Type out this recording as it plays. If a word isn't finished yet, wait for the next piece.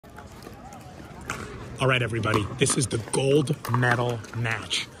All right, everybody, this is the gold medal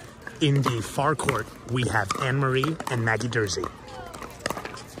match. In the far court, we have Anne-Marie and Maggie Dersey.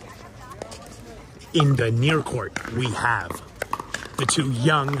 In the near court, we have the two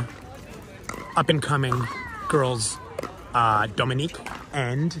young, up-and-coming girls, Dominique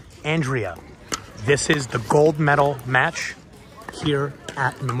and Andrea. This is the gold medal match here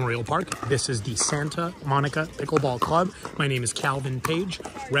at Memorial Park. This is the Santa Monica Pickleball Club. My name is Calvin Page,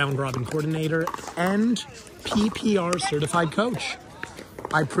 round robin coordinator and PPR certified coach.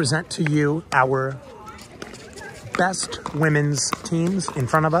 I present to you our best women's teams in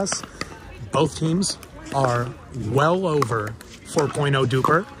front of us. Both teams are well over 4.0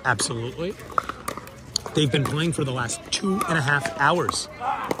 DUPR, absolutely. They've been playing for the last 2.5 hours,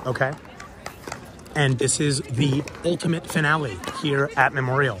 okay? And this is the ultimate finale here at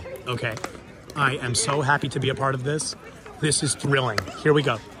Memorial, okay? I am so happy to be a part of this. This is thrilling. Here we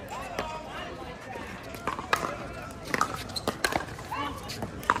go.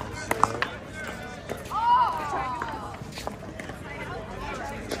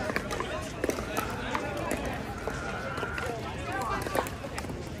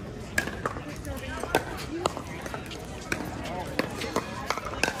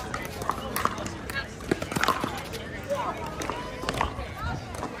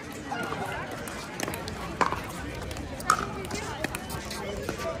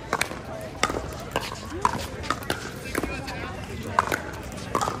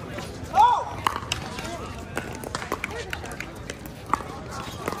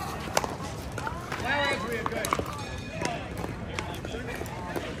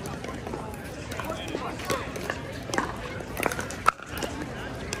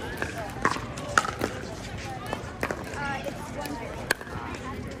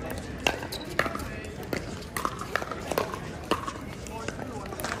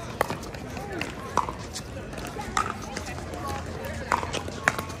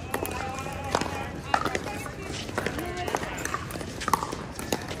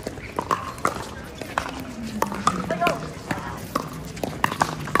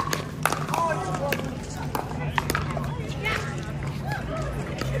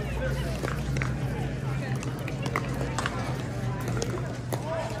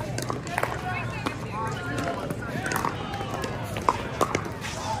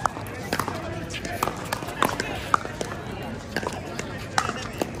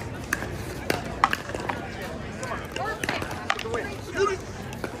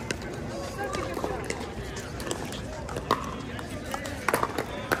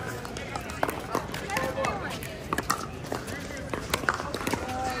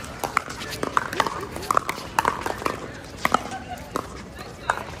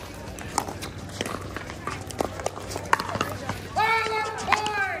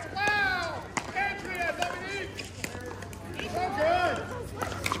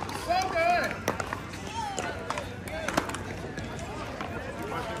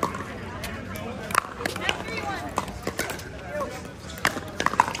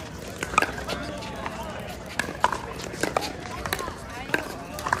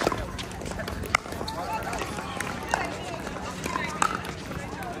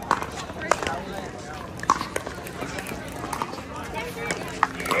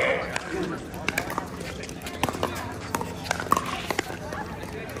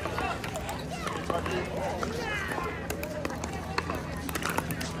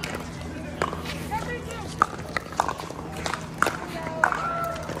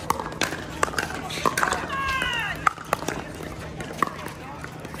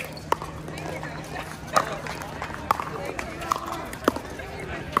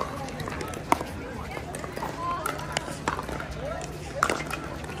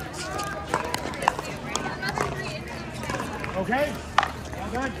 Okay, all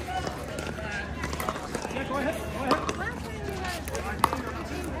good. Yeah, go ahead, go ahead.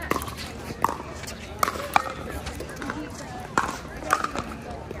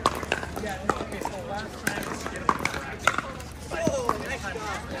 Yeah, okay, so last time is get a oh, nice shot.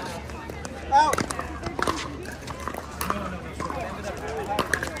 Out. No, so it ended up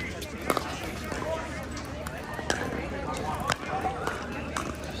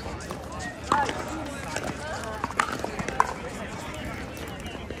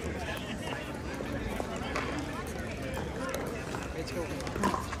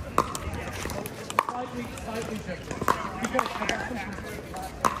slightly different. Because I got some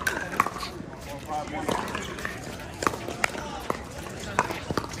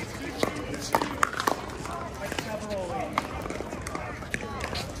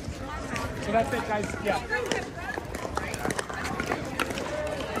so that's it, guys. Yeah.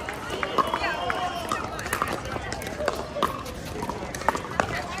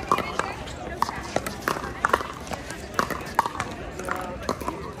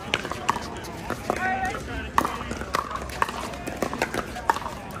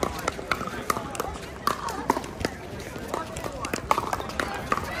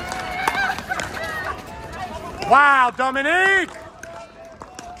 Wow, Dominique!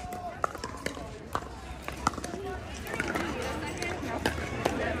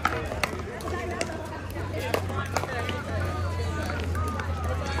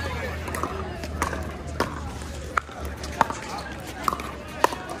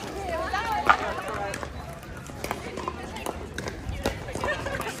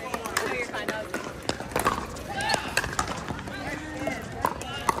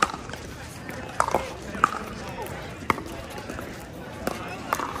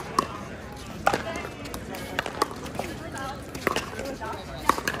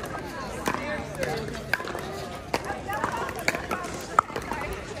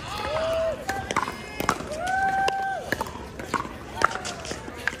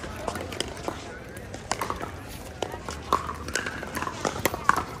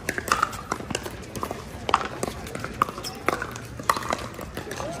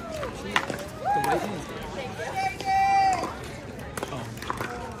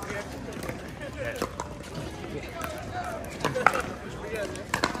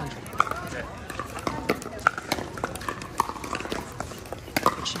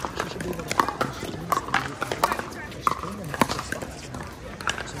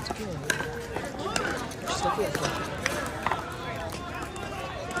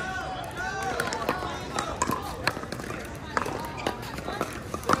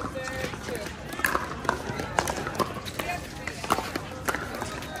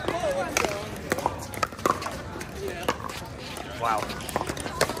 Wow.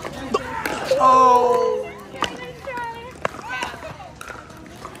 Oh!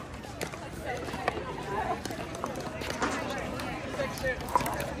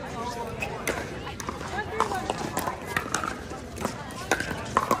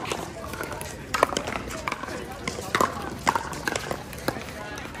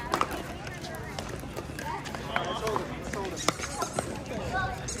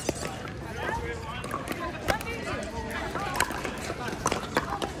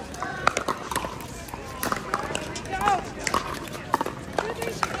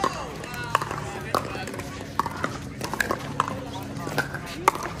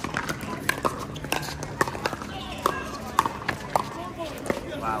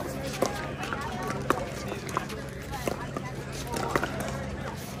 Wow.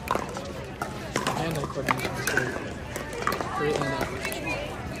 And I put in great in that.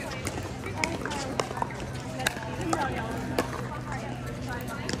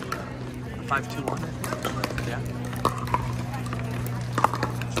 5-2-1. Yeah.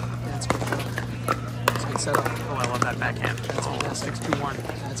 That's good. That's a good setup. Oh, I love that backhand. That's fantastic. 6-2-1.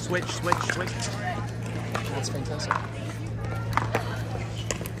 That's Switch. That's fantastic.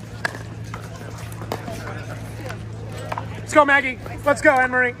 Let's go, Maggie. Let's go,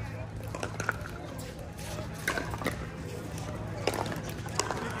 Anne-Marie.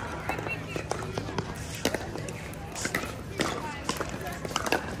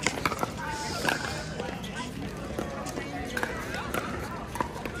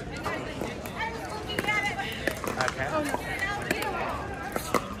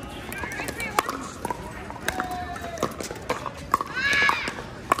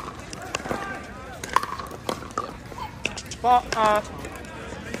 Well, yeah,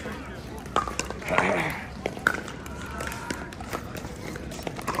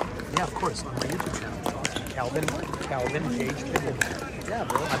 of course, on my YouTube channel. Calvin Page Pickleball. Yeah,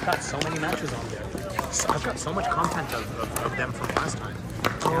 bro. I've got so many matches on there. I've got so much content of them from last time.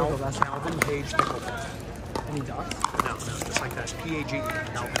 Calvin Page Pickleball. Any dots? No, just like that. P-A-G-E,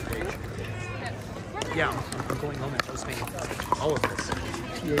 Calvin Page. Yeah, I'm going home and posting all of this.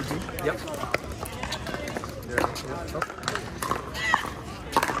 P-A-G? Yep. There it is.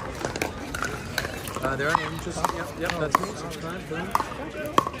 There I am. Just, yep, that's me. Subscribe, boom.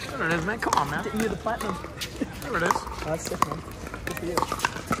 There it is, man. Come on, man. Getting you the platinum. There it is. That's sick, man. Good for you.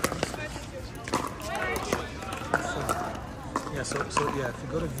 Yeah, so yeah, if you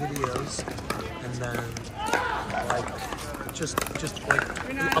go to videos and then like just like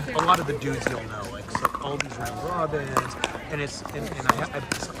a lot of the dudes you'll know, like so all these round robins, and I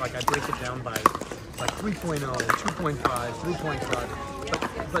break it down by like 3.0, 2.5, 3.5.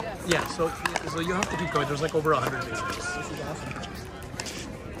 But yeah, so you have to keep going. There's like over 100 videos. This is awesome.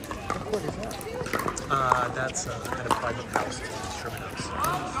 What court is that? That's at a private house in Sherman Oaks.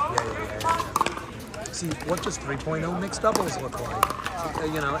 Yeah. See, what does 3.0 mixed doubles look like?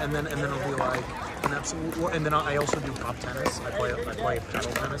 You know, and then it'll be like an absolute. And then I also do pop tennis. I play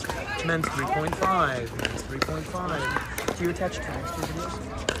paddle tennis. Men's 3.5. Men's 3.5. Do you attach tags to your videos?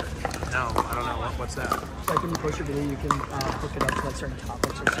 No, I don't know. What's that? So like when you post your video, you can hook it up to like certain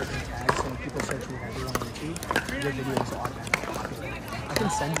topics or certain tags. So when people search for everyone on YouTube, your videos will automatically populate. I can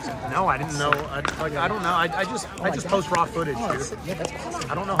send you something. No, I didn't know. I don't know. I just post raw footage, dude. Yeah, that's awesome.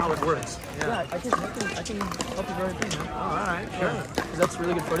 I don't know how it works. Yeah, I can help you very good, man. Oh, all right, sure. Because that's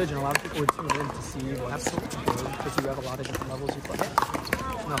really good footage, and a lot of people would tune in to see what's Absolutely. because you have a lot of different levels you play.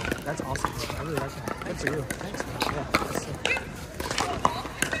 No, that's awesome. I really like that. Good for you. Thanks, man. Yeah, that's sick.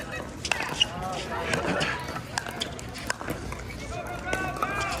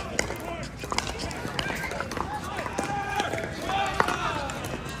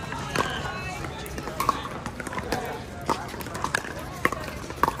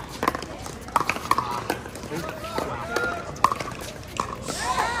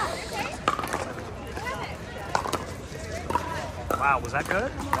 Wow, was that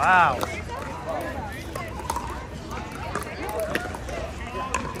good? Wow.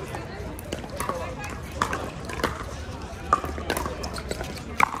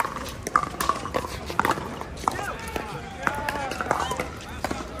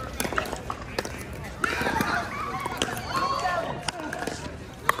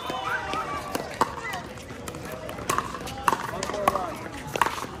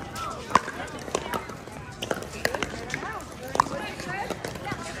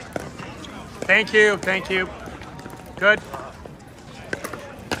 Thank you, thank you. Good.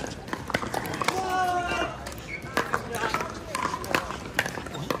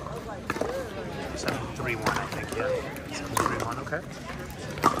 Seven, 3-1, I think, yeah. 7-3-1, okay.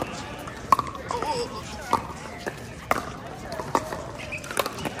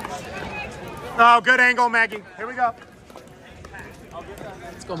 Oh, good angle, Maggie. Here we go.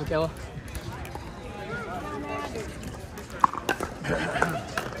 Let's go, Michaela.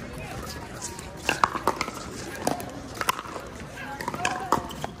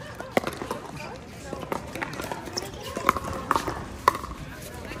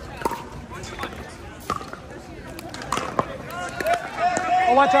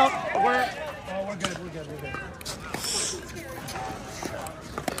 Oh, watch out. We're good, we're good.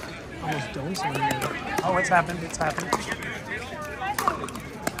 Almost doing something. Oh, it's happened, it's happened.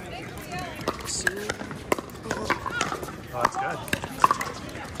 Oh, that's good.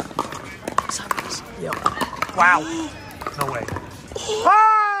 Yep. Wow. No way.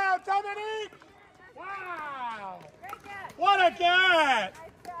 Oh, Dominique! Wow! What a get!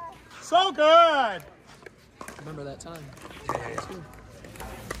 So good! Remember that time.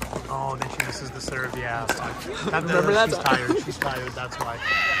 Oh, then she misses the serve, yeah. Remember that she's time. tired, she's tired, that's why.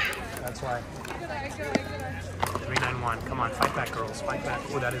 That's why. 3-9-1. Come on, fight back, girls, fight back.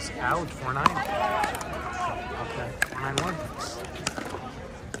 Oh, that is out, 4-9. Okay, 9-1.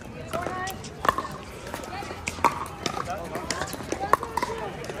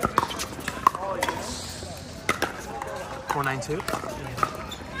 Four, 9-2.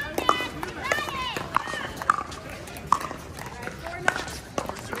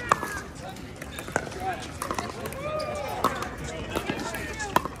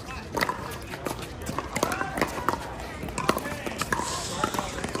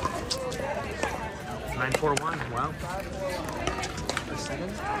 Nine, 4-1. Wow. 7?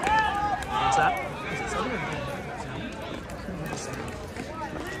 What's that? Is it 7 or 9?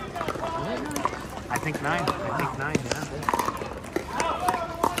 I think 9. I think 9, yeah.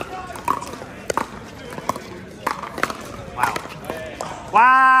 Wow.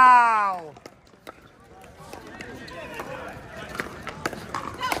 Wow!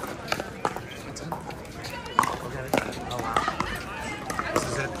 Look at it. Oh, wow. This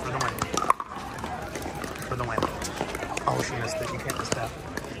is it for the win. For the win. Oh, she missed it. You can't miss that.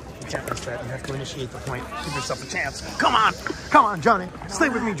 You can't miss that. You have to initiate the point. Give yourself a chance. Come on! Come on, Johnny. Stay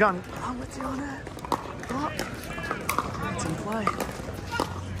with me, Johnny. Oh, what's he on that? Oh. That's in play.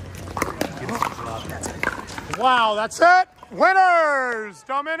 That's it. Wow, that's it. Winners,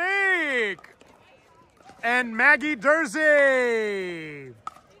 Dominique and Maggie Dursey.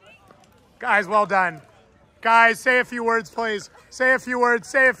 Guys, well done. Guys, say a few words, please. Say a few words.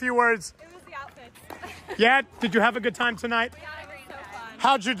 Say a few words. It was the outfits. Yeah? Did you have a good time tonight? Yeah, it was so fun.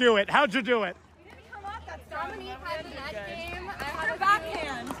 How'd you do it? How'd you do it? You didn't come up. That's Dominique had the net game. I had her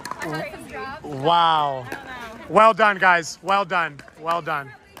backhand. I had some drops. Wow. I don't know. Well done, guys. Well done. Well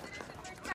done.